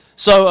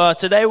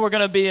Today we're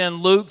going to be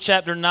in Luke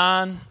chapter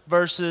 9,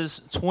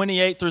 verses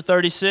 28 through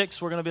 36.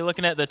 We're going to be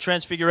looking at the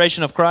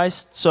transfiguration of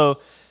Christ. So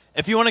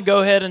if you want to go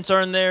ahead and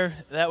turn there,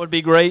 that would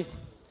be great.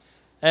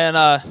 And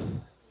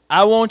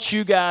I want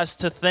you guys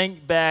to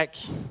think back.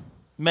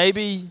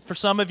 Maybe for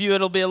some of you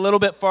it'll be a little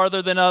bit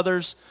farther than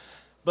others,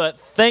 but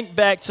think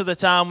back to the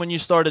time when you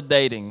started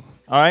dating,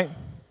 all right?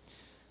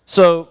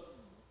 So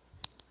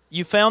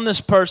you found this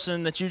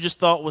person that you just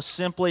thought was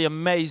simply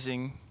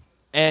amazing,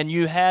 and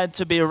you had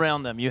to be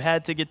around them. You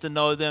had to get to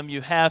know them. You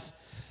have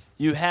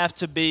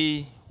to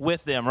be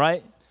with them,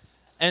 right?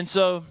 And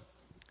so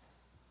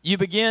you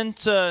begin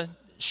to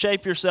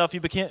shape yourself.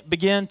 You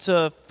begin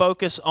to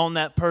focus on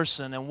that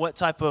person and what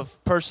type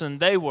of person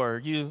they were.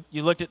 You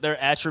looked at their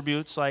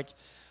attributes, like,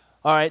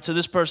 all right, so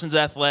this person's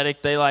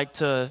athletic. They like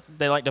to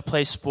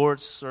play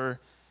sports, or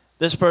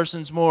this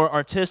person's more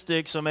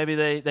artistic, so maybe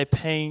they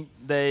paint,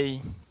 they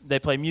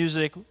play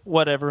music,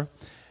 whatever.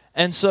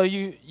 And so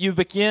you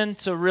begin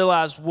to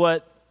realize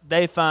what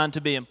they find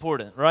to be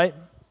important, right?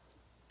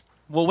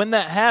 Well, when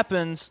that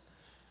happens,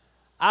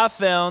 I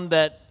found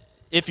that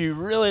if you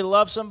really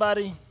love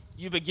somebody,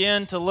 you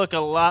begin to look a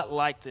lot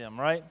like them,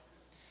 right?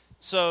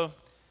 So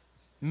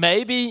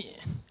maybe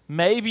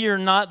you're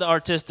not the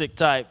artistic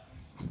type,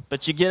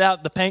 but you get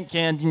out the paint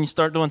cans and you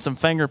start doing some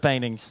finger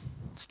paintings,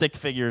 stick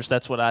figures.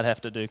 That's what I'd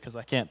have to do because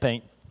I can't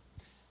paint.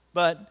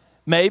 But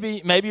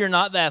maybe you're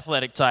not the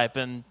athletic type,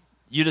 and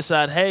you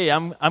decide, hey,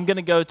 I'm going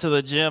to go to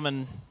the gym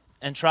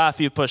and try a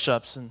few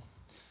push-ups, and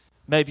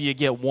maybe you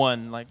get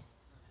one. Like,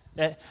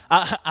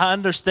 I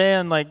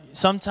understand, like,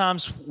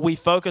 sometimes we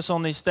focus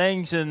on these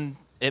things and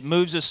it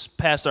moves us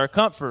past our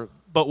comfort.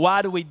 But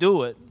why do we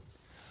do it?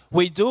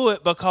 We do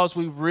it because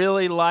we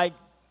really like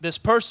this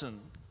person,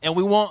 and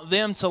we want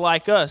them to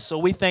like us, so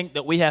we think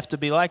that we have to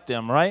be like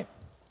them, right?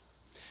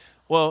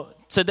 Well,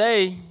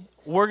 today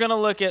we're going to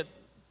look at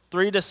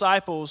 3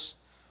 disciples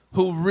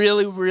who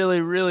really,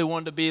 really, really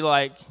wanted to be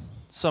like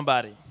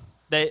somebody.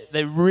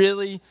 They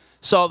really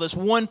saw this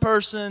one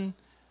person,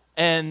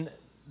 and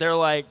they're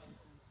like,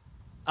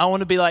 I want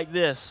to be like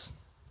this.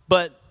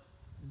 But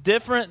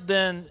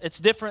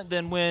it's different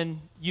than when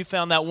you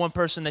found that one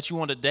person that you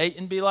want to date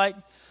and be like,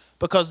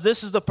 because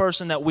this is the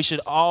person that we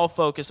should all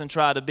focus and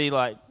try to be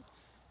like.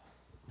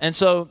 And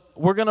so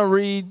we're going to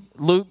read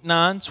Luke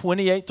 9,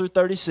 28 through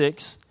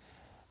 36,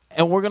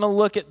 and we're going to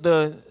look at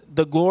the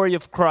glory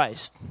of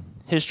Christ,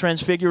 His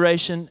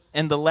transfiguration,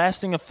 and the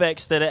lasting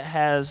effects that it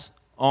has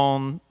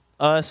on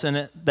us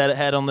and that it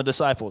had on the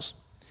disciples.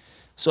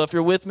 So if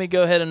you're with me,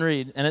 go ahead and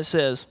read. And it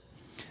says,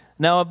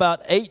 Now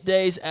about 8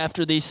 days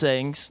after these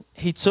sayings,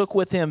 he took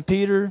with him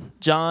Peter,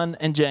 John,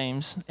 and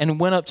James, and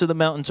went up to the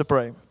mountain to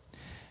pray.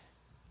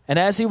 And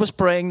as he was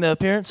praying, the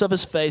appearance of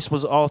his face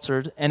was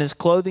altered, and his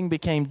clothing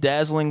became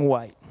dazzling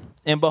white.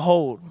 And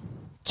behold,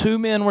 2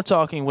 men were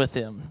talking with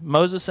him,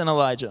 Moses and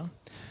Elijah,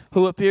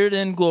 who appeared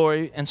in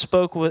glory and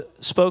spoke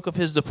of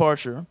his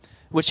departure,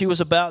 which he was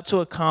about to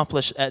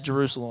accomplish at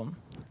Jerusalem.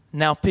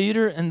 Now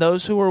Peter and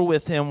those who were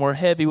with him were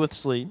heavy with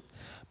sleep,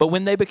 but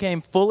when they became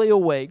fully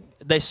awake,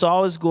 they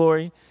saw his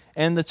glory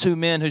and the 2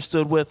 men who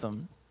stood with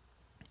him.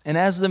 And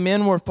as the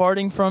men were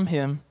parting from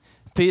him,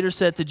 Peter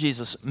said to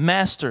Jesus,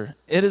 Master,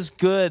 it is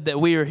good that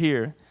we are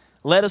here.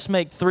 Let us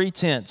make 3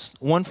 tents,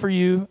 one for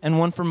you and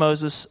one for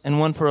Moses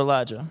and one for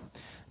Elijah,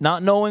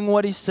 not knowing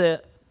what he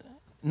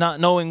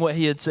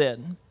had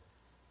said.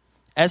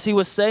 As he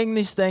was saying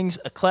these things,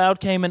 a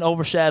cloud came and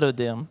overshadowed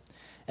them,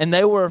 and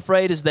they were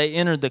afraid as they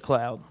entered the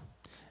cloud.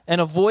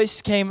 And a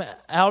voice came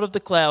out of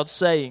the cloud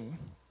saying,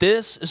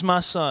 This is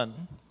my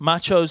son, my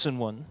chosen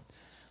one.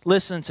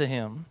 Listen to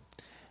him.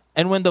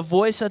 And when the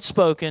voice had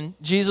spoken,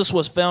 Jesus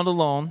was found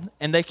alone,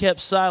 and they kept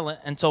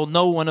silent and told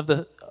no one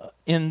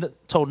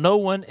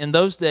in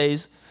those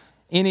days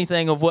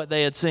anything of what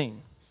they had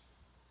seen.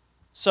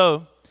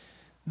 So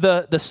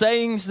the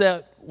sayings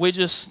that we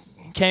just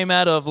came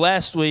out of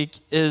last week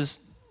is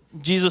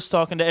Jesus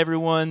talking to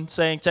everyone,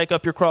 saying, take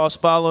up your cross,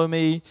 follow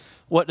me.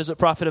 What does it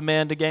profit a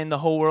man to gain the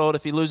whole world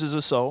if he loses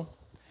his soul?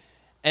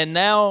 And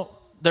now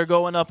they're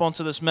going up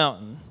onto this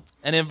mountain.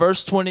 And in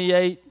verse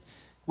 28,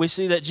 we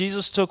see that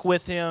Jesus took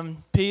with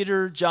him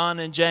Peter, John,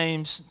 and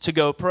James to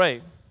go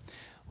pray.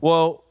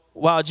 Well,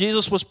 while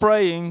Jesus was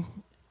praying,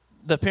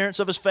 the appearance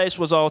of his face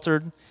was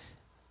altered,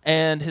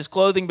 and his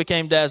clothing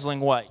became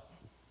dazzling white.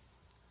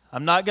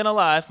 I'm not going to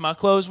lie, if my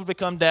clothes would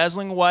become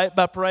dazzling white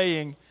by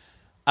praying,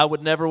 I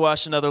would never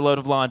wash another load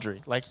of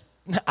laundry. Like,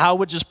 I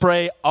would just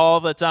pray all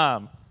the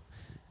time.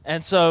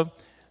 And so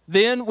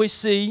then we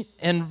see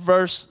in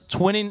verse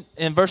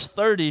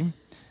 30,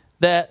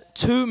 that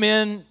 2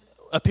 men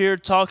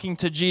appeared talking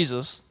to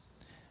Jesus.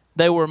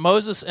 They were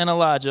Moses and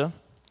Elijah,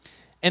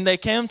 and they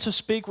came to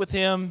speak with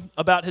him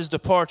about his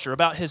departure,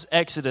 about his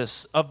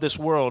exodus of this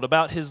world,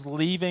 about his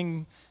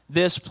leaving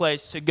this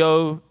place to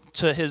go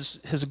to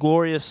his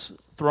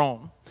glorious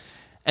throne.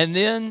 And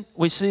then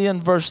we see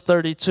in verse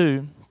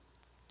 32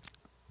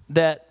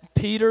 that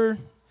Peter,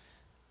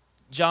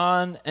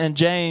 John, and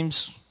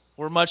James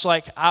were much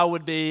like I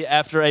would be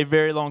after a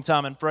very long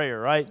time in prayer,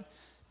 right?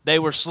 They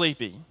were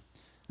sleepy.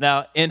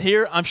 Now, in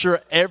here, I'm sure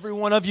every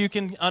one of you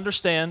can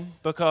understand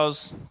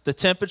because the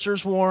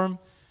temperature's warm.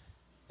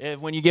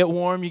 When you get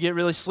warm, you get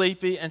really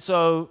sleepy. And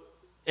so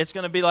it's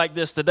going to be like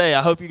this today.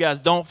 I hope you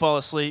guys don't fall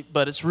asleep,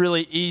 but it's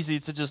really easy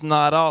to just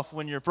nod off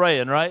when you're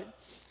praying, right?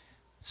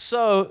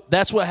 So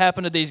that's what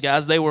happened to these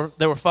guys. They were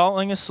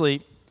falling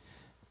asleep.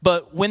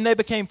 But when they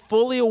became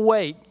fully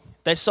awake,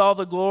 they saw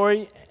the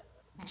glory.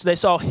 They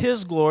saw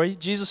his glory,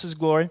 Jesus'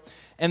 glory,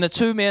 and the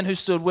two men who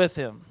stood with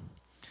him.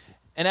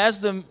 And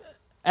as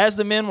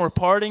the men were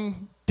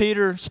parting,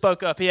 Peter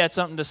spoke up. He had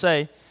something to say.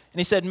 And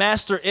he said,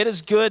 "Master, it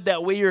is good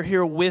that we are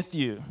here with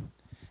you."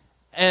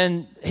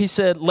 And he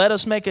said, "Let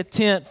us make a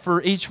tent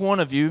for each one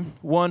of you,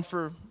 one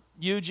for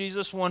you,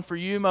 Jesus, one for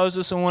you,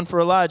 Moses, and one for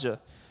Elijah."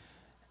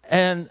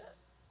 And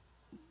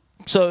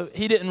so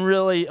he didn't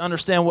really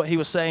understand what he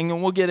was saying,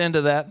 and we'll get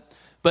into that.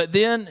 But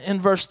then in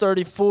verse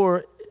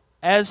 34,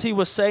 as he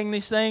was saying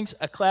these things,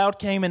 a cloud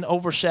came and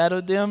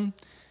overshadowed them,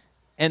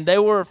 and they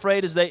were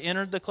afraid as they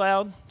entered the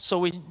cloud. So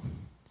we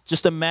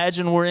just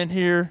imagine we're in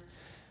here.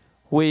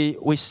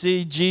 We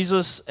see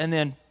Jesus, and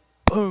then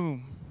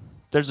boom,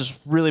 there's this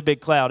really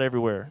big cloud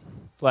everywhere.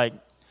 Like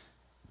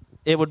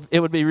it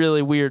would be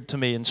really weird to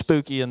me and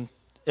spooky, and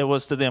it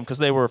was to them because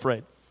they were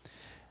afraid.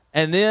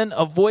 And then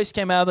a voice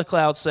came out of the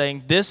cloud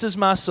saying, "This is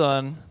my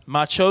son,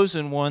 my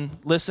chosen one.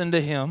 Listen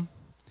to him."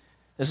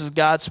 This is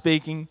God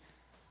speaking.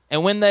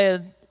 And when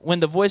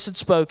the voice had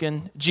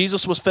spoken,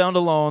 Jesus was found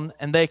alone,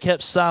 and they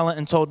kept silent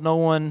and told no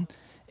one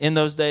in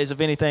those days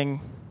of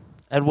anything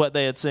and what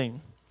they had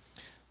seen.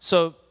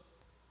 So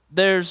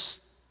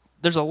there's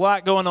a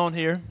lot going on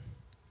here,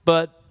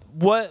 but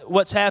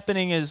what's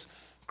happening is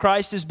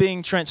Christ is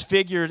being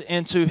transfigured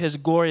into his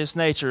glorious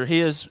nature. He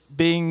is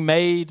being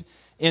made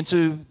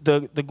into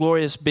the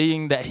glorious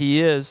being that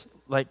he is.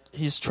 Like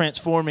he's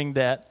transforming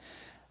that.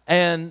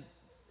 And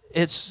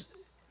it's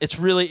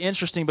really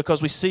interesting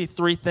because we see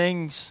three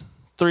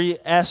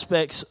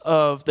aspects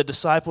of the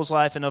disciples'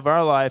 life and of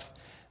our life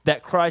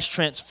that Christ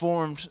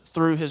transformed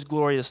through his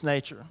glorious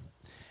nature.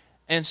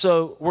 And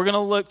so we're going to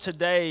look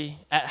today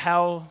at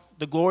how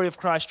the glory of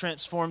Christ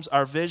transforms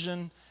our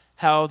vision,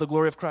 how the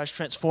glory of Christ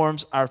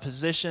transforms our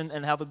position,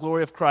 and how the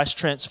glory of Christ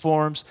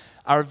transforms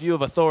our view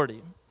of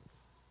authority.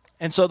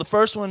 And so the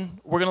first one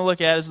we're going to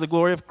look at is the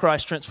glory of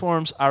Christ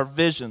transforms our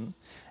vision.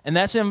 And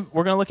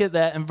we're going to look at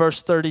that in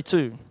verse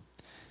 32.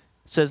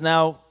 It says,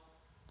 "Now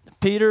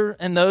Peter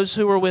and those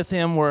who were with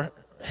him were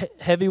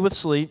heavy with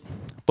sleep,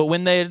 but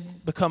when they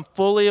had become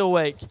fully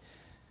awake,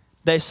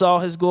 they saw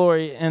his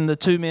glory and the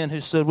two men who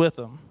stood with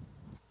him."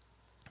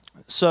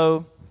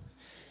 So,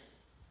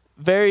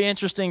 very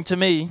interesting to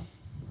me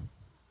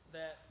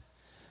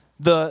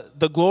that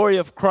the glory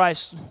of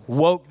Christ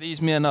woke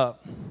these men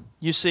up.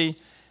 You see,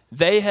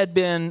 they had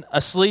been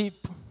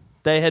asleep,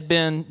 they had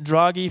been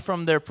groggy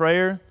from their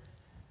prayer,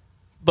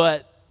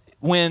 but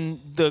when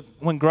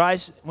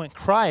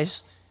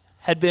Christ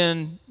had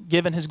been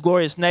given his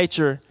glorious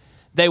nature,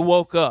 they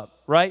woke up,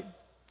 right?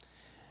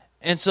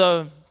 And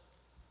so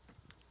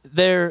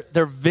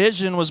their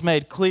vision was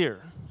made clear.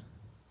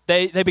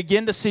 They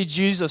began to see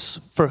Jesus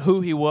for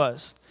who he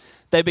was.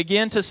 They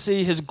began to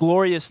see his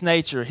glorious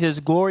nature, his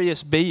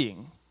glorious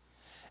being.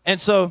 And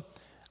so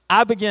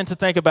I began to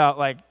think about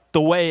like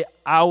the way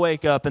I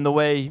wake up and the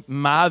way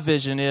my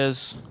vision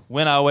is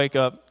when I wake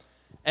up.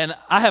 And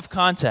I have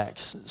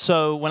contacts.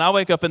 So when I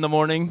wake up in the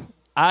morning,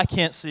 I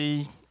can't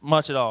see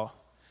much at all.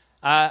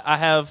 I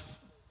have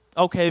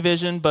okay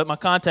vision, but my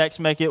contacts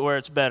make it where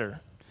it's better.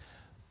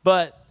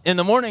 But in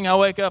the morning, I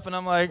wake up and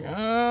I'm like,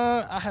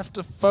 I have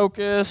to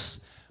focus.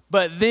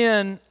 But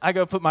then I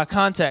go put my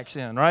contacts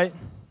in, right?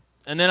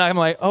 And then I'm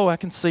like, I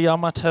can see all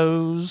my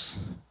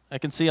toes. I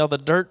can see all the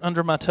dirt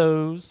under my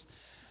toes.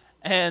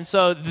 And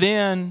so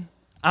then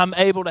I'm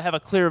able to have a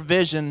clear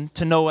vision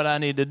to know what I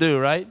need to do,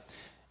 right?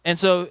 And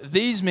so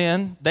these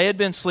men, they had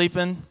been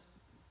sleeping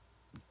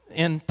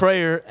in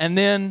prayer. And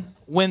then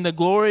when the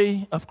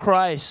glory of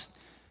Christ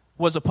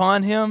was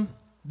upon him,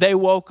 they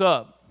woke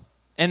up.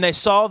 And they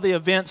saw the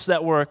events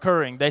that were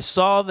occurring. They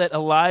saw that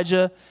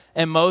Elijah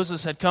and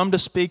Moses had come to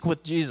speak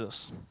with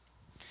Jesus.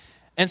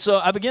 And so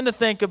I began to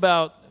think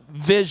about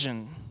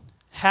vision.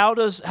 How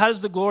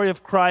does the glory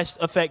of Christ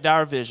affect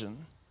our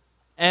vision?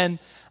 And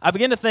I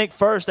began to think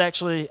first,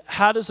 actually,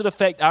 how does it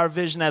affect our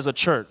vision as a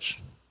church?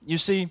 You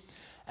see,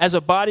 as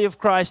a body of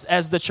Christ,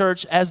 as the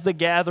church, as the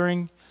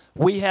gathering,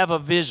 we have a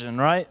vision,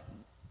 right?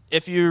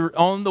 If you're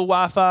on the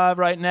Wi-Fi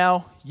right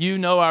now, you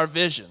know our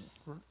vision.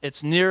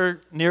 It's near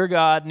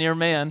God, near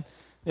man.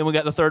 Then we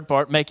got the third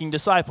part, making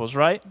disciples,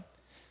 right?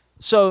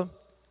 So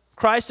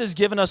Christ has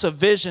given us a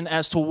vision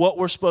as to what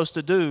we're supposed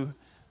to do,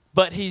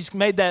 but he's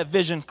made that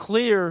vision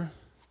clear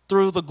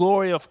through the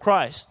glory of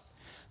Christ.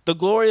 The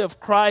glory of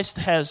Christ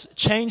has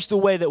changed the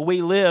way that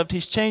we lived.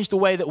 He's changed the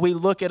way that we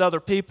look at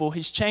other people.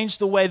 He's changed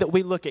the way that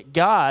we look at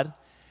God.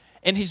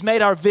 And he's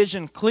made our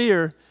vision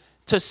clear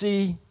to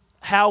see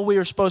how we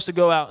are supposed to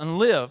go out and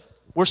live.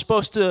 We're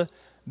supposed to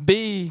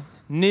be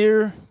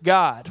near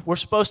God. We're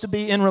supposed to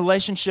be in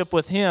relationship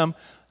with him.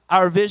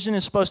 Our vision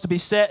is supposed to be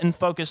set and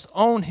focused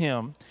on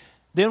him.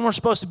 Then we're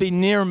supposed to be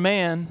near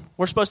man.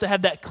 We're supposed to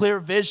have that clear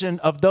vision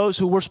of those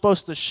who we're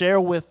supposed to share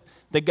with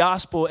the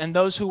gospel and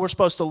those who we're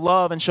supposed to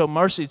love and show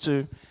mercy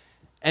to.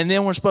 And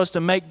then we're supposed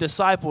to make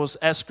disciples,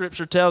 as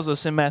Scripture tells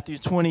us in Matthew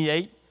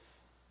 28.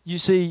 You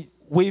see,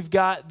 we've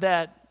got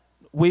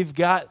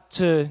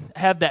to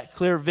have that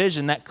clear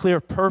vision, that clear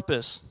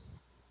purpose.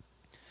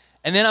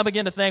 And then I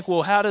begin to think,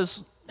 well, how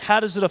does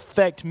it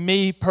affect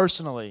me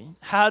personally?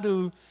 How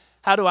do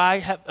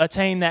I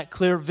attain that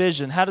clear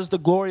vision? How does the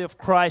glory of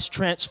Christ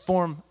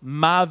transform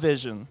my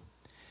vision?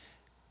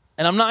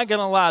 And I'm not going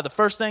to lie, the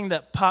first thing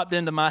that popped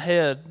into my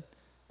head,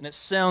 and it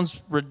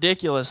sounds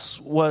ridiculous,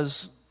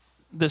 was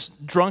this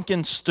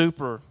drunken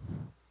stupor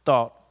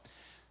thought.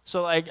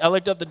 So I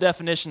looked up the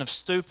definition of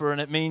stupor, and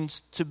it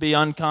means to be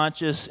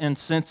unconscious,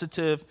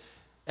 insensitive.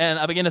 And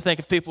I began to think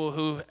of people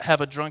who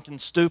have a drunken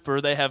stupor.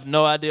 They have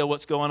no idea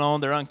what's going on.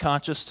 They're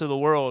unconscious to the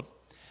world.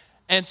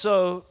 And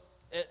so,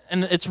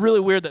 and it's really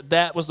weird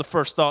that was the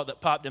first thought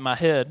that popped in my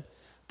head.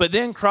 But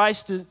then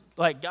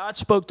God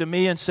spoke to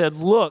me and said,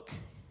 look,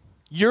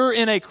 you're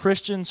in a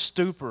Christian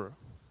stupor.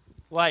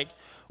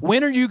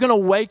 When are you going to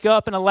wake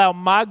up and allow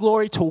my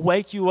glory to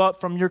wake you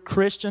up from your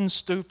Christian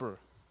stupor?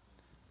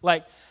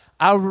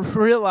 I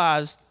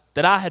realized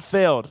that I had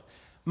failed.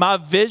 My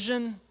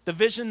vision, the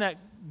vision that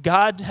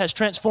God has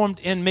transformed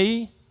in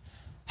me,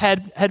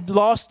 had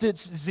lost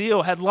its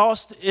zeal, had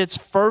lost its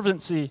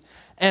fervency,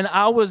 and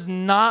I was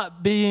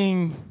not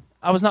being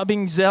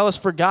zealous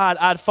for God.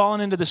 I'd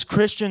fallen into this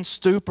Christian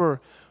stupor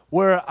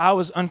where I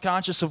was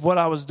unconscious of what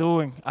I was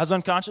doing. I was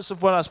unconscious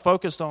of what I was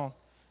focused on.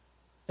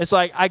 It's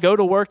like I go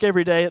to work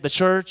every day at the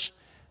church,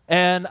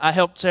 and I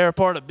help tear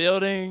apart a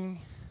building.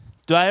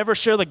 Do I ever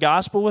share the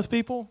gospel with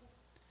people?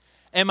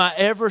 Am I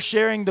ever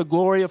sharing the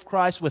glory of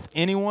Christ with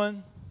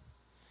anyone?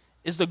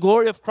 Is the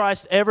glory of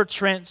Christ ever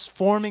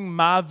transforming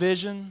my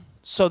vision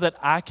so that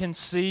I can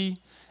see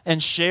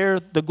and share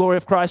the glory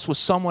of Christ with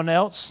someone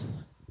else?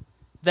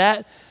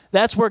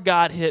 That's where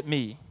God hit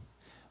me,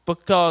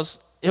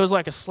 because it was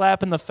like a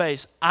slap in the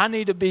face. I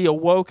need to be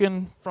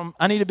woken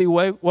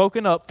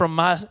up from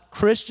my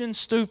Christian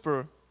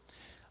stupor,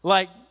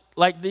 like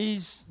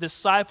these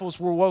disciples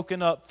were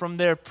woken up from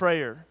their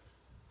prayer.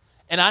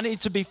 And I need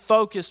to be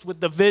focused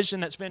with the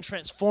vision that's been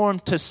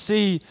transformed to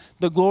see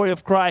the glory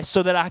of Christ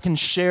so that I can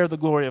share the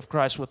glory of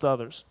Christ with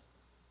others.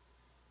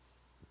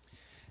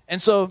 And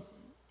so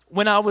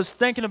when I was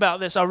thinking about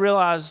this, I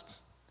realized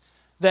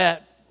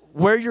that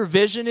where your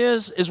vision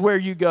is where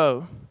you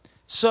go.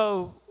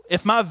 So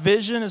if my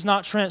vision is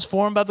not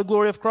transformed by the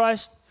glory of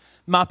Christ,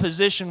 my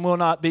position will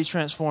not be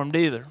transformed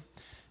either.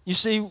 You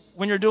see,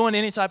 when you're doing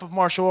any type of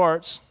martial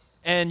arts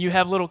and you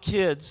have little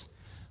kids,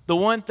 the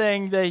one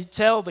thing they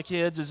tell the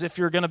kids is if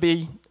you're going to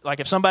be,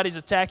 if somebody's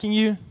attacking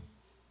you,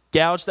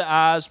 gouge the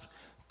eyes,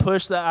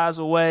 push the eyes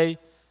away,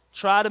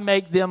 try to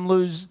make them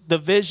lose the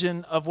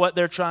vision of what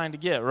they're trying to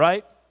get,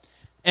 right?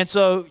 And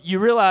so you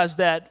realize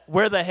that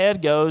where the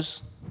head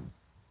goes,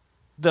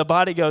 the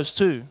body goes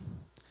too.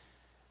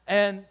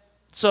 And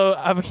so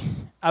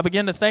I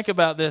began to think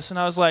about this, and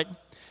I was like,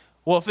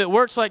 well, if it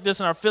works like this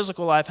in our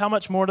physical life, how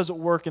much more does it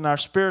work in our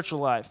spiritual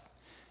life?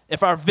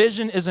 If our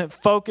vision isn't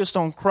focused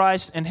on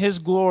Christ and His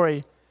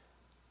glory,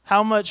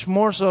 how much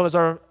more so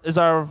is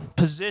our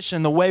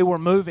position, the way we're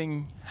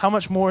moving, how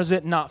much more is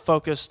it not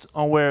focused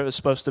on where it was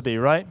supposed to be,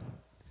 right?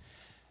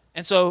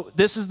 And so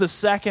this is the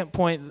second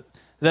point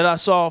that I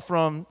saw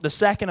the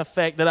second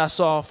effect that I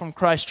saw from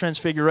Christ's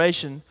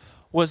transfiguration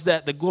was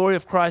that the glory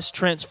of Christ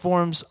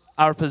transforms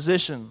our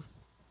position.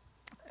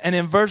 And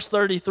in verse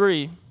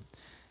 33,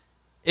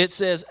 it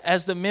says,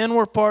 as the men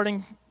were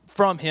parting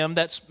from him,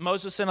 that's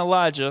Moses and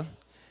Elijah,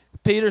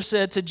 Peter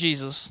said to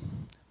Jesus,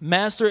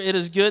 Master, it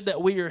is good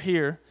that we are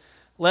here.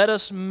 Let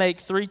us make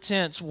 3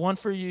 tents, one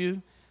for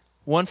you,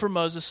 one for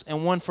Moses,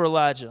 and one for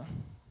Elijah.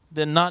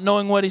 Then not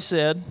knowing what he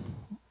said,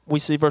 we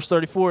see verse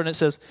 34, and it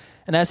says,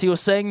 and as he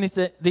was saying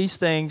these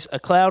things, a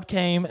cloud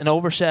came and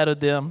overshadowed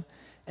them,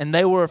 and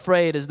they were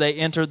afraid as they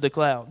entered the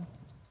cloud.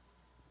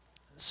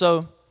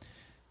 So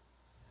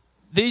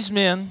these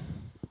men,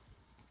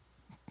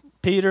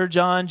 Peter,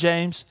 John,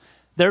 James,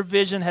 their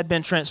vision had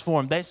been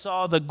transformed. They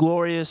saw the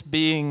glorious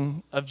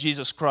being of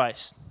Jesus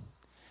Christ.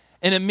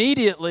 And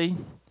immediately,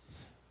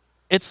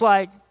 it's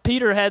like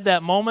Peter had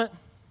that moment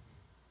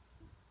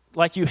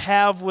like you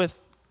have with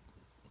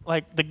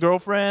the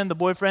girlfriend, the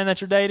boyfriend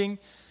that you're dating.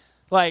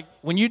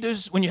 When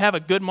you have a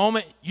good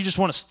moment, you just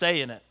want to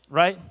stay in it,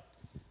 right?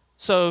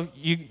 So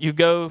you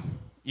go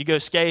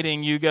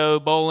skating, you go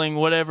bowling,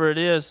 whatever it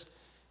is,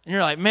 and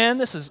you're like, man,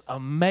 this is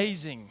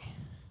amazing.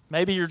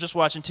 Maybe you're just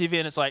watching TV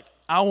and it's like,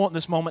 I want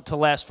this moment to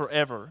last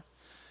forever.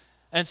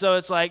 And so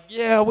it's like,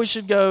 yeah, we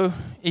should go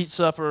eat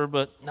supper,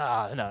 but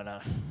no.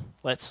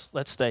 Let's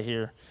stay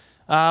here.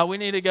 We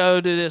need to go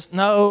do this.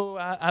 No,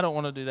 I don't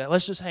want to do that.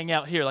 Let's just hang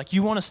out here.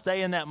 You want to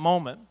stay in that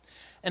moment.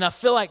 And I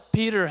feel like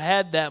Peter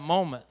had that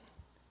moment.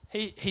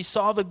 He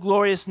saw the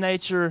glorious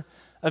nature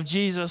of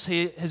Jesus.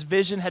 His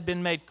vision had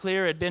been made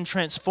clear, had been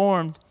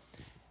transformed.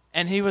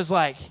 And he was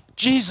like,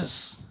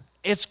 Jesus,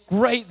 it's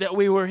great that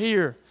we were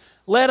here.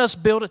 let us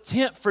build a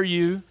tent for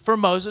you, for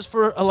Moses,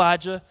 for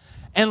Elijah,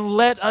 and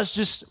let us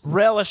just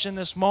relish in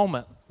this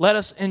moment. Let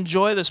us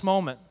enjoy this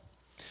moment.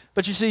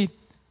 But you see,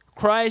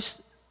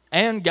 Christ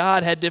and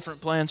God had different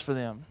plans for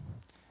them.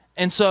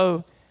 And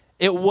so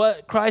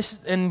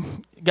Christ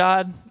and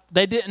God,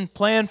 they didn't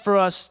plan for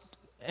us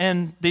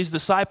and these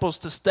disciples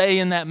to stay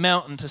in that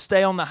mountain, to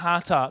stay on the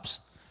high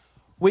tops.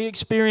 We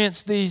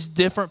experience these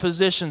different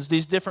positions,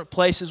 these different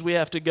places we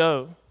have to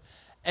go.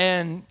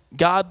 And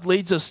God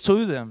leads us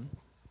to them.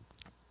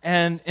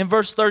 And in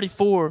verse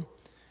 34,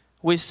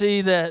 we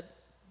see that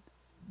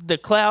the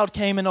cloud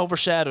came and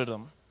overshadowed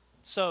them.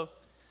 So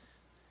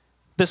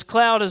this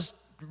cloud is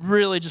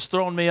really just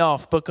throwing me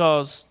off,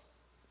 because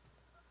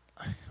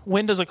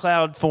when does a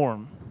cloud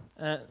form?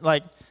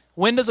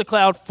 When does a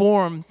cloud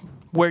form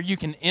where you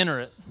can enter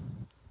it?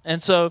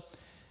 And so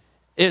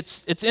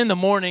it's in the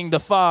morning. The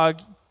fog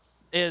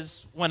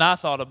is when I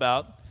thought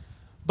about.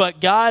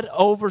 But God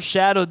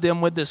overshadowed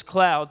them with this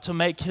cloud to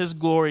make his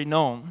glory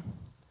known.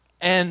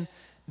 And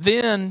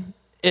then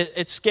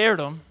it scared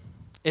them.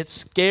 It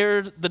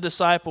scared the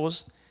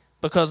disciples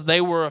because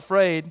they were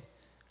afraid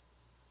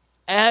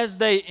as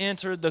they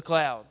entered the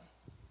cloud.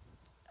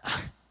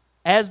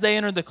 As they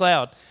entered the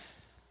cloud,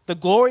 the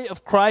glory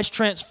of Christ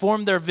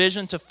transformed their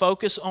vision to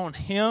focus on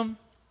him,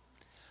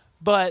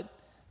 but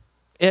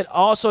it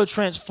also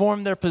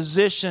transformed their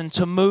position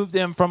to move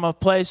them from a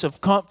place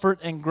of comfort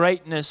and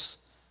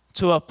greatness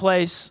to a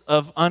place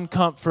of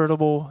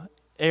uncomfortable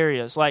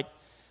areas.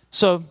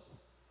 So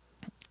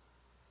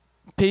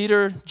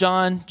Peter,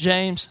 John,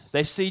 James,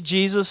 they see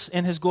Jesus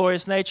in his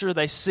glorious nature.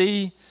 They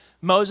see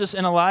Moses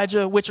and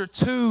Elijah, which are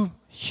two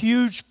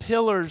huge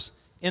pillars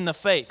in the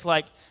faith.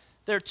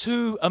 They're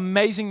two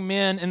amazing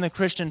men in the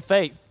Christian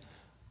faith.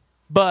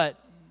 But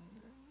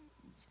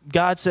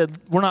God said,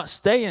 we're not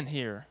staying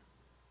here.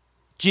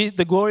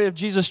 The glory of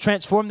Jesus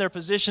transformed their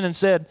position and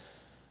said,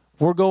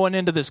 we're going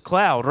into this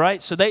cloud,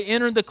 right? So they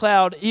entered the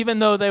cloud even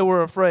though they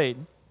were afraid.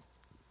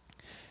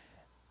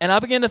 And I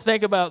began to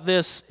think about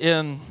this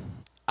in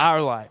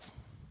our life.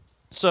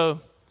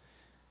 So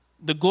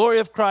the glory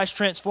of Christ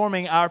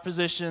transforming our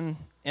position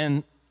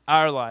in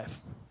our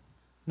life.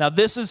 Now,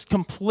 this is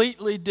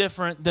completely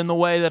different than the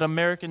way that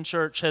American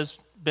church has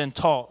been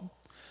taught.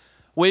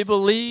 We've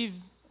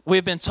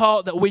been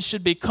taught that we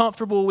should be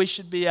comfortable, we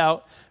should be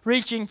out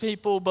reaching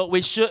people, but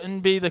we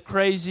shouldn't be the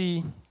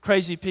crazy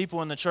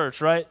people in the church,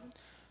 right?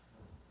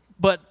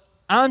 But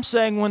I'm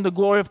saying when the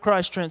glory of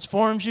Christ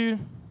transforms you,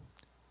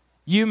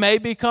 you may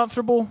be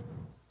comfortable,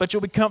 but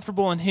you'll be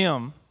comfortable in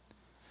him.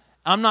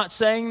 I'm not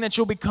saying that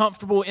you'll be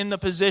comfortable in the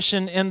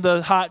position in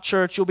the hot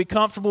church. You'll be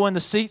comfortable in the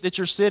seat that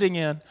you're sitting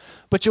in,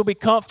 but you'll be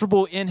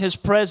comfortable in his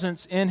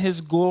presence, in his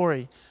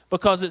glory,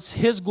 because it's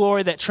his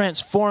glory that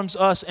transforms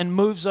us and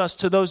moves us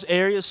to those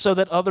areas so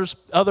that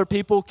other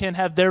people can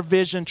have their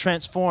vision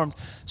transformed,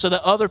 so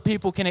that other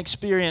people can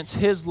experience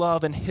his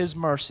love and his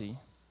mercy.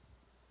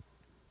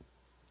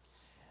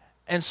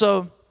 And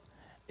so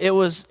it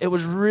was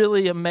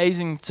really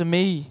amazing to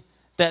me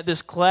that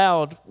this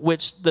cloud,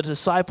 which the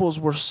disciples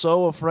were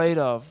so afraid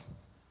of,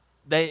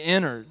 they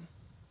entered.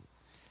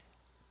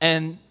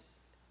 And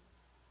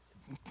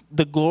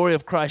the glory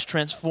of Christ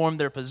transformed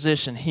their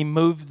position. He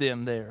moved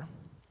them there.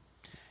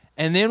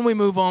 And then we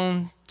move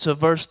on to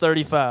verse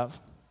 35.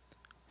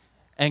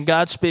 And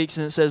God speaks,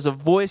 and it says, a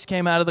voice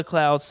came out of the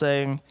cloud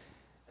saying,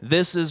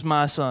 this is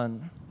my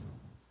son,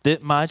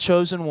 my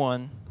chosen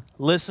one.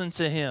 Listen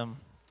to him.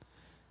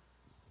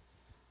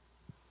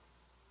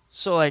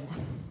 So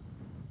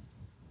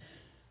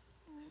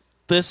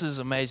this is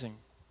amazing.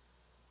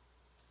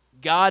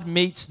 God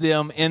meets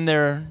them in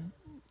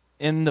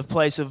the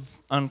place of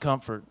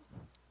uncomfort.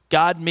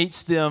 God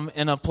meets them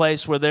in a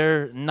place where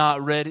they're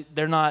not ready,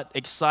 they're not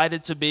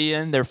excited to be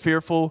in, they're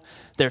fearful,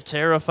 they're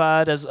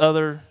terrified, as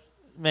other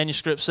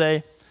manuscripts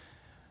say.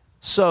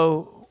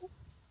 So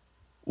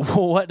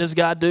what does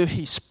God do?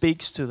 He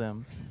speaks to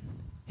them.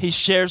 He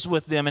shares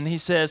with them, and he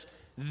says,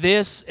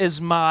 this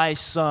is my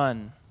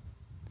son,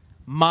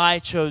 my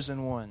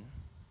chosen one.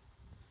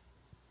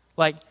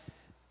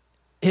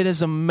 It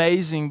is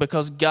amazing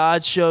because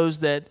God shows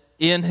that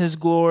in his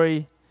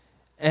glory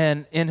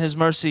and in his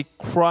mercy,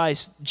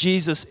 Christ,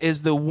 Jesus,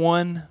 is the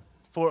one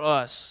for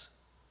us.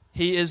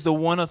 He is the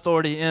one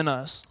authority in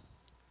us.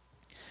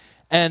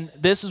 And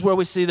this is where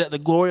we see that the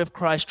glory of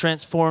Christ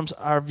transforms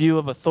our view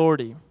of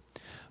authority.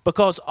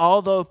 Because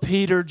although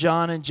Peter,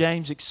 John, and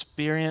James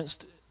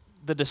experienced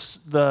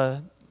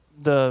the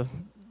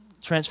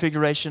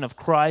transfiguration of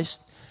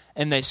Christ,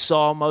 and they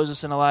saw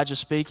Moses and Elijah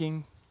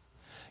speaking,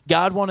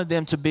 God wanted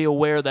them to be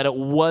aware that it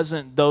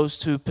wasn't those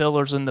two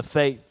pillars in the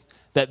faith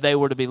that they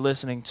were to be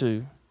listening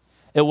to.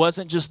 It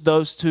wasn't just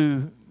those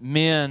two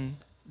men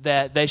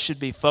that they should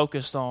be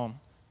focused on.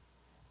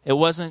 It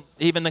wasn't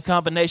even the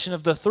combination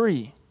of the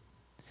three.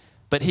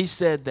 But he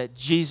said that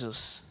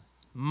Jesus,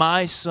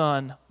 my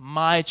son,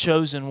 my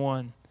chosen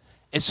one,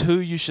 is who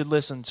you should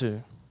listen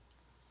to.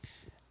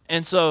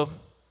 And so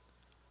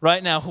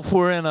right now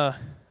we're in a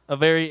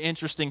very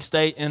interesting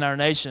state in our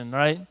nation,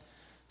 right?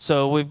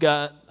 So we've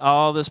got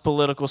all this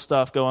political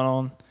stuff going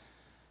on.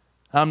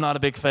 I'm not a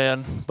big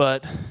fan,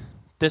 but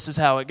this is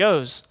how it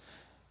goes.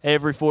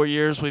 Every 4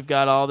 years, we've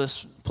got all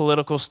this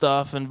political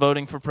stuff and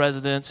voting for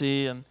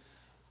presidency. And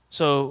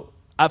so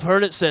I've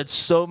heard it said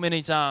so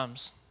many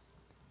times,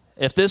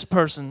 if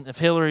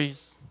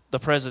Hillary's the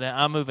president,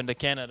 I'm moving to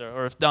Canada.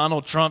 Or if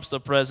Donald Trump's the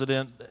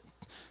president,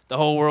 the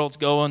whole world's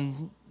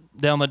going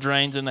down the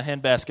drains in the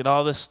handbasket,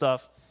 all this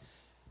stuff.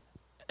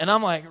 And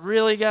I'm like,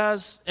 really,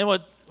 guys? And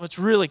what's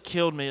really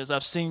killed me is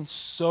I've seen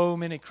so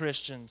many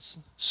Christians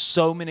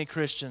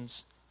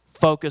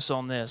focus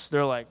on this.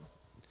 They're like,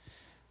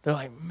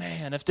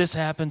 man, if this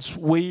happens,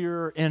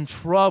 we're in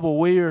trouble.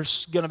 We're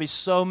going to be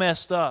so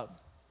messed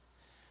up.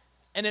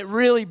 And it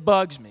really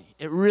bugs me.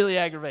 It really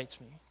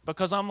aggravates me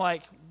because I'm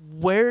like,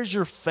 where's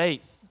your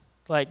faith?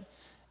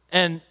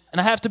 And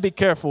I have to be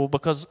careful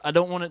because I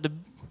don't want it to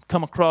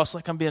come across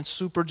like I'm being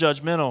super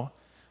judgmental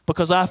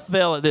because I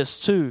fail at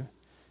this too,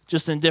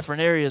 just in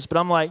different areas. But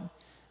I'm like,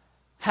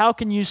 how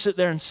can you sit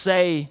there and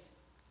say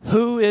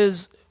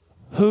who's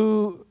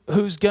going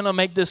to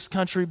make this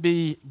country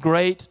be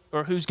great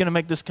or who's going to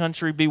make this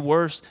country be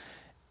worse?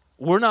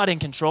 We're not in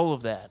control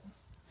of that.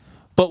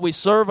 But we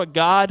serve a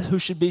God who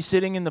should be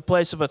sitting in the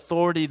place of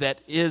authority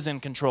that is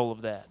in control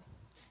of that.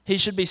 He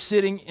should be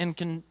sitting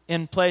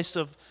in place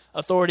of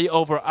authority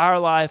over our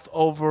life,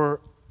 over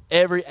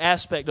every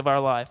aspect of our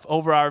life,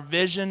 over our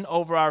vision,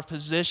 over our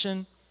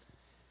position.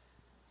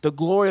 The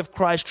glory of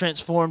Christ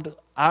transformed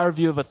our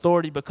view of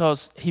authority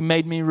because he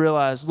made me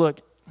realize,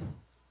 look,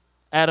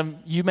 Adam,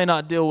 you may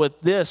not deal with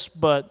this,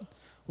 but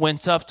when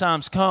tough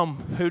times come,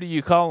 who do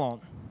you call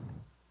on?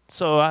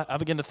 So I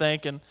begin to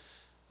think, and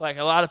like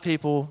a lot of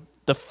people,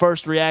 the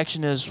first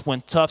reaction is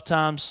when tough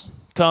times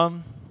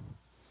come,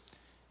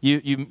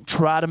 you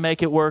try to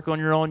make it work on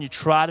your own. You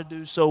try to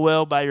do so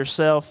well by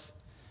yourself.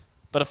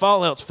 But if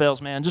all else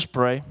fails, man, just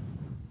pray,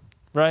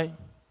 right?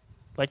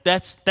 Like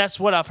that's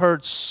what I've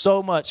heard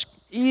so much,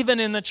 even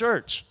in the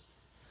church.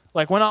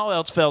 Like when all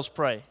else fails,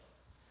 pray.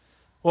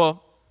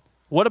 Well,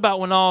 what about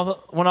when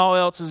all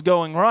else is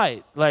going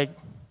right? Like,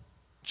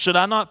 should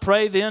I not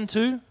pray then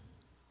too?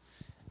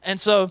 And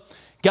so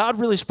God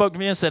really spoke to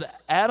me and said,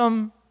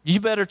 Adam, you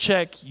better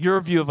check your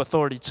view of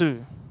authority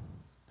too.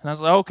 And I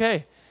was like,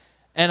 okay.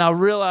 And I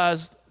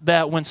realized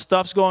that when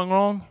stuff's going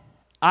wrong,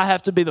 I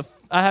have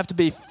to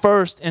be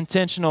first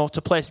intentional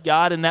to place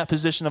God in that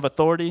position of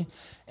authority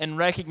and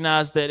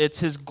recognize that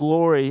it's the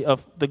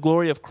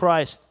glory of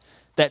Christ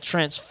that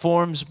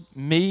transforms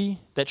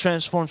me, that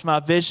transforms my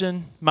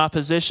vision, my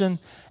position,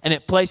 and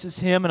it places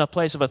him in a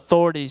place of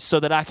authority so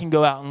that I can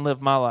go out and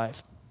live my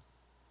life.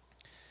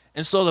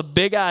 And so the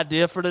big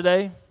idea for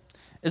today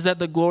is that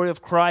the glory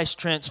of Christ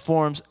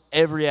transforms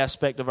every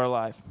aspect of our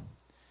life.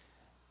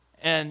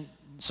 And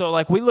so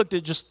like we looked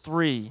at just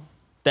 3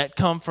 that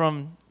come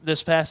from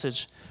this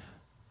passage.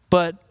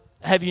 But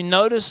have you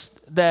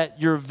noticed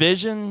that your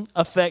vision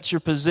affects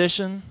your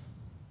position?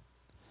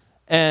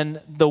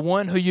 And the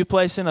one who you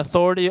place in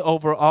authority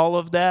over all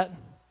of that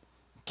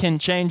can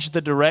change the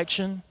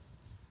direction?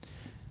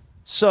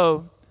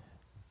 So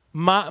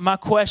my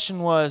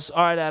question was,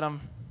 all right,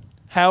 Adam,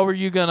 how are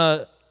you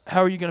gonna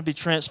be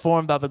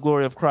transformed by the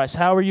glory of Christ?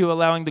 How are you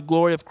allowing the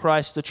glory of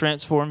Christ to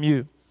transform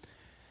you?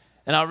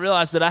 And I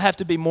realized that I have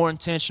to be more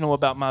intentional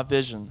about my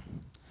vision.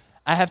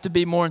 I have to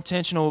be more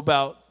intentional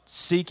about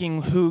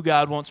seeking who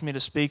God wants me to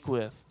speak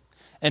with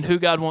and who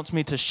God wants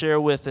me to share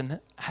with and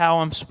how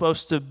I'm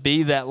supposed to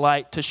be that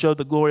light to show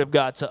the glory of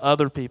God to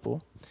other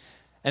people.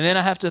 And then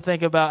I have to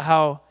think about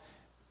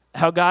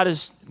how God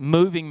is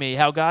moving me,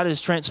 how God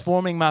is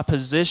transforming my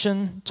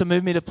position to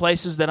move me to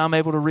places that I'm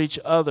able to reach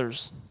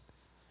others.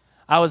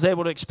 I was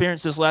able to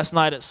experience this last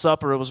night at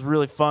supper. It was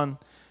really fun.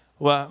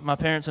 Well, my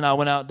parents and I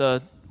went out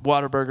to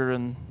Whataburger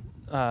in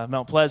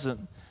Mount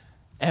Pleasant,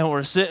 and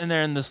we're sitting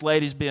there, and this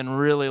lady's being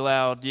really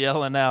loud,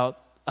 yelling out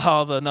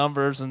all the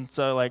numbers, and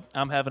so, like,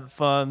 I'm having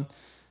fun.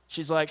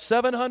 She's like,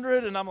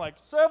 700, and I'm like,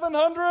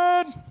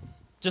 700?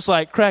 Just,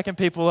 like, cracking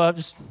people up.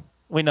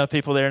 We know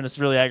people there, and it's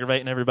really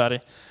aggravating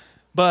everybody.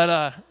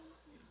 But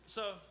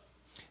so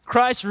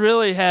Christ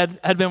really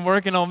had been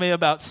working on me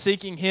about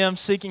seeking him,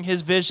 seeking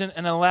his vision,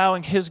 and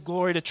allowing his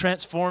glory to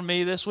transform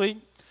me this week.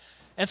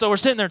 And so we're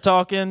sitting there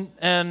talking,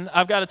 and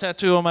I've got a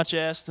tattoo on my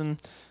chest, and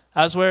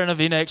I was wearing a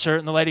V-neck shirt,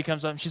 and the lady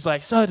comes up, and she's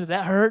like, so did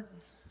that hurt?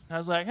 And I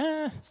was like,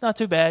 it's not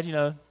too bad,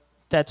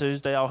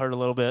 tattoos, they all hurt a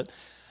little bit.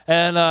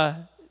 And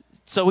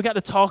so we got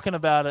to talking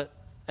about it,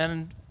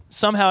 and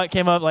somehow it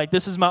came up, like,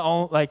 this is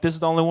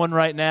the only one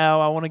right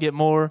now, I want to get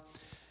more.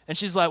 And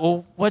she's like,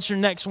 well, what's your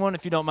next one,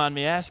 if you don't mind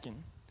me asking?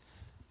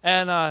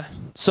 And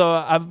so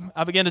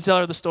I began to tell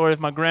her the story of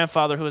my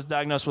grandfather, who was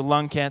diagnosed with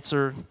lung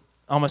cancer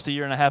almost a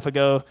year and a half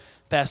ago,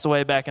 passed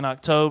away back in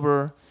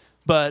October.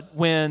 But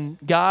when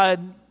God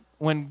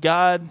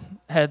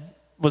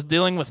was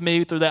dealing with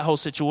me through that whole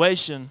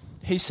situation,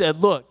 he said,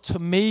 look, to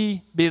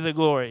me be the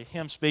glory.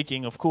 Him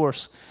speaking, of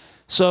course.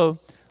 So,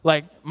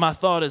 like, my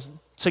thought is,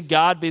 to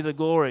God be the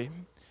glory.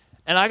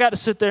 And I got to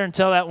sit there and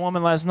tell that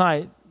woman last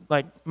night,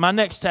 like, my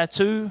next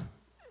tattoo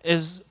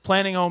is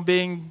planning on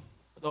being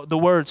the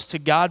words, "To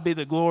God be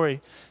the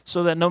glory,"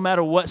 so that no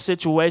matter what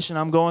situation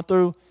I'm going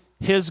through,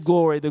 His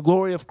glory, the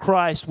glory of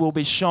Christ, will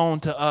be shown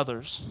to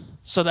others,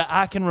 so that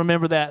I can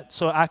remember that,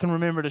 so I can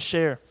remember to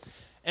share.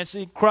 And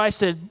see,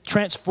 Christ had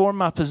transformed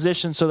my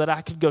position so that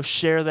I could go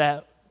share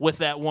that with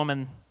that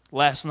woman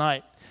last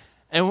night.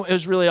 And it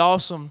was really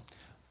awesome.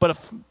 But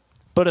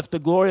if the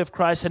glory of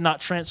Christ had not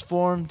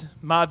transformed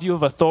my view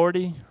of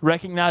authority,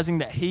 recognizing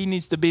that He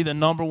needs to be the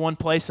number one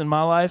place in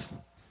my life,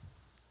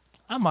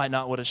 I might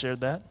not would have shared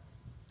that.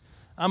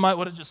 I might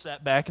would have just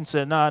sat back and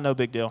said, "Nah, no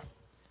big deal."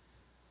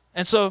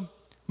 And so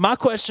my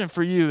question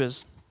for you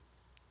is,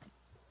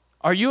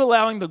 are you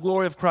allowing the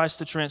glory of Christ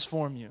to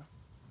transform you?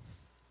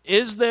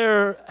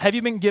 Have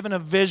you been given a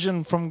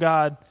vision from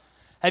God?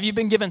 Have you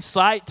been given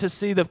sight to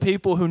see the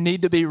people who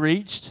need to be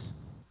reached?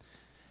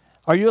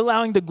 Are you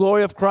allowing the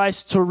glory of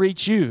Christ to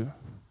reach you?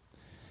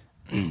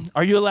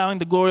 Are you allowing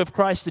the glory of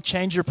Christ to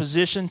change your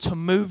position, to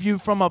move you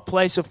from a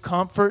place of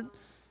comfort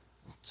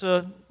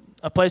to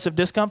a place of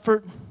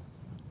discomfort?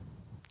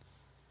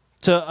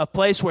 To a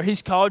place where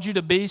He's called you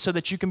to be so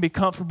that you can be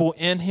comfortable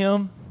in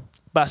Him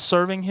by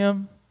serving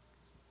Him?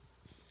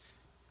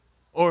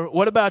 Or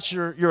what about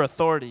your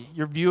authority,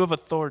 your view of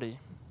authority?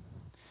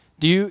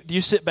 Do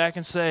you sit back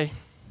and say,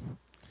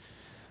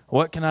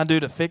 "What can I do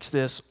to fix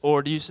this?"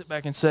 Or do you sit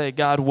back and say,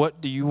 "God,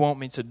 what do you want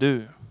me to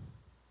do?"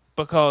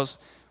 Because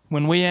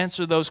when we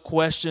answer those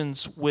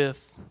questions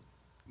with,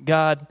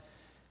 "God,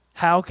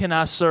 how can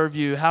I serve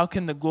you? How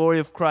can the glory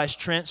of Christ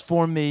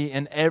transform me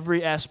in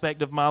every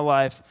aspect of my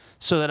life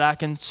so that I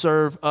can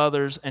serve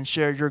others and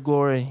share your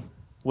glory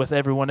with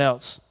everyone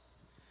else?"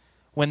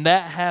 When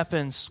that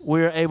happens,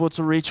 we're able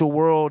to reach a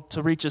world,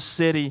 to reach a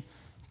city,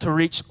 to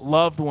reach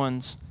loved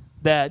ones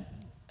that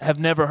have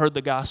never heard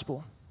the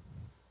gospel.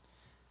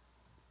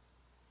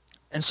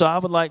 And so I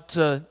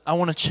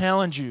want to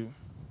challenge you.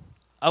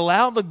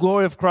 Allow the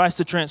glory of Christ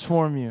to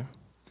transform you.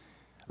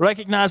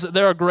 Recognize that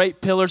there are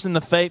great pillars in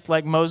the faith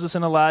like Moses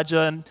and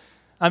Elijah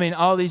and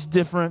all these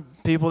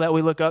different people that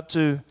we look up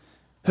to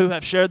who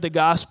have shared the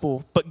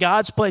gospel. But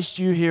God's placed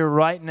you here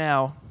right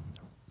now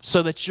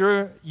so that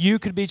you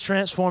could be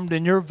transformed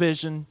in your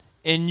vision,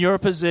 in your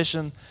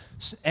position,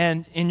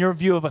 and in your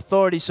view of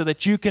authority, so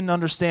that you can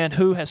understand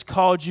who has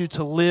called you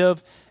to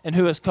live and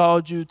who has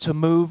called you to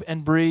move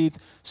and breathe,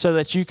 so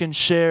that you can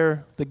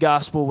share the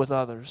gospel with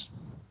others.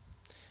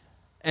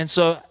 And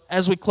so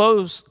as we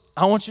close,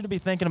 I want you to be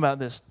thinking about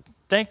this.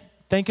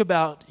 Think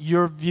about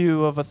your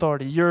view of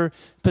authority, your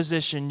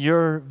position,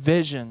 your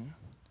vision.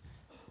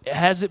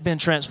 Has it been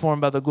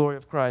transformed by the glory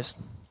of Christ?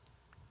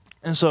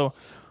 And so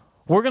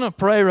we're going to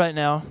pray right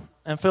now,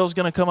 and Phil's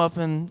going to come up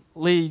and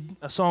lead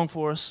a song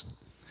for us.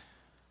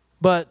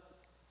 But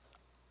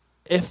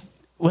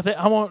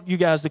I want you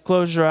guys to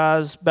close your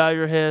eyes, bow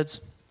your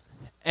heads.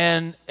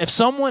 And if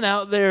someone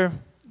out there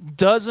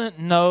doesn't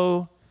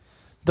know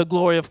the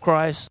glory of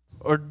Christ,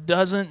 or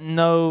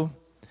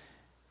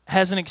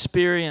hasn't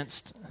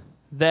experienced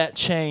that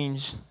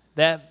change,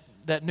 that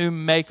new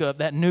makeup,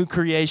 that new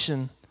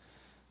creation,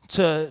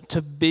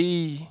 to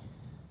be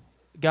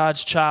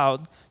God's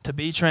child, to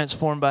be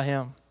transformed by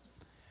Him,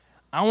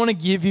 I want to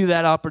give you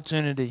that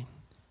opportunity,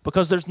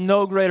 because there's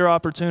no greater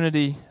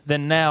opportunity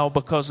than now,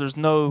 because there's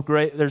no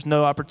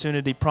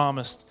opportunity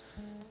promised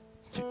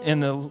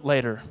in the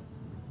later.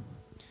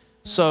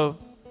 So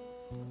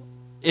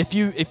if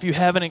you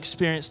haven't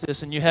experienced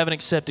this, and you haven't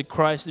accepted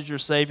Christ as your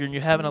Savior, and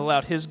you haven't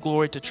allowed His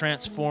glory to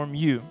transform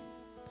you,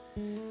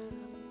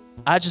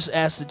 I just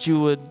ask that you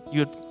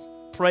would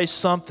pray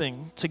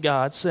something to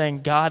God,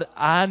 saying, "God,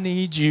 I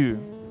need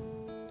you.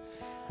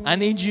 I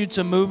need you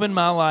to move in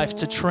my life,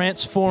 to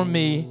transform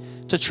me,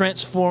 to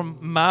transform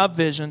my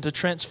vision, to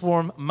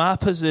transform my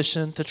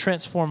position, to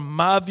transform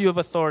my view of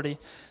authority,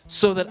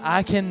 so that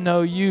I can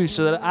know you,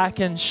 so that I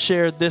can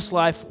share this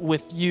life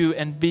with you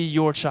and be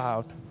your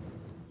child."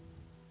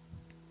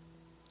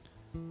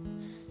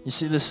 You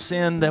see, the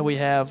sin that we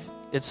have,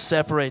 it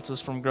separates us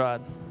from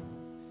God.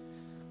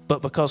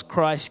 But because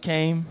Christ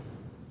came,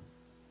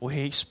 we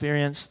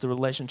experienced the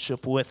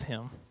relationship with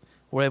Him.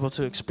 We're able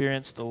to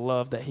experience the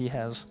love that He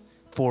has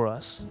for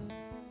us.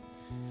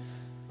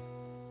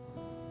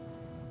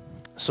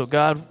 So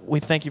God, we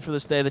thank you for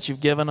this day that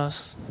you've given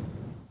us.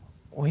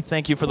 We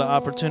thank you for the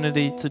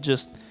opportunity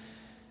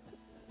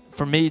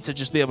for me to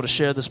just be able to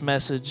share this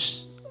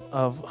message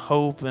of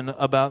hope and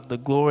about the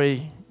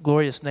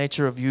glorious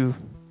nature of you.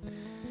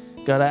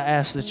 God, I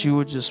ask that you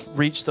would just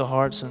reach the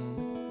hearts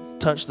and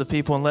touch the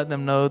people and let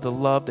them know the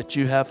love that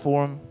you have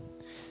for them.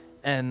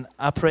 And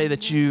I pray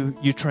that you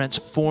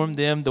transform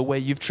them the way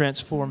you've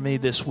transformed me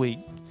this week.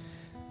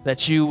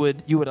 That you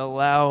would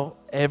allow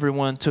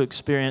everyone to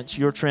experience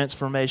your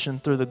transformation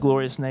through the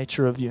glorious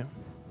nature of you.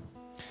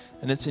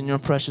 And it's in your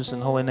precious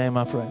and holy name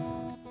I pray.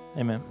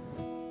 Amen.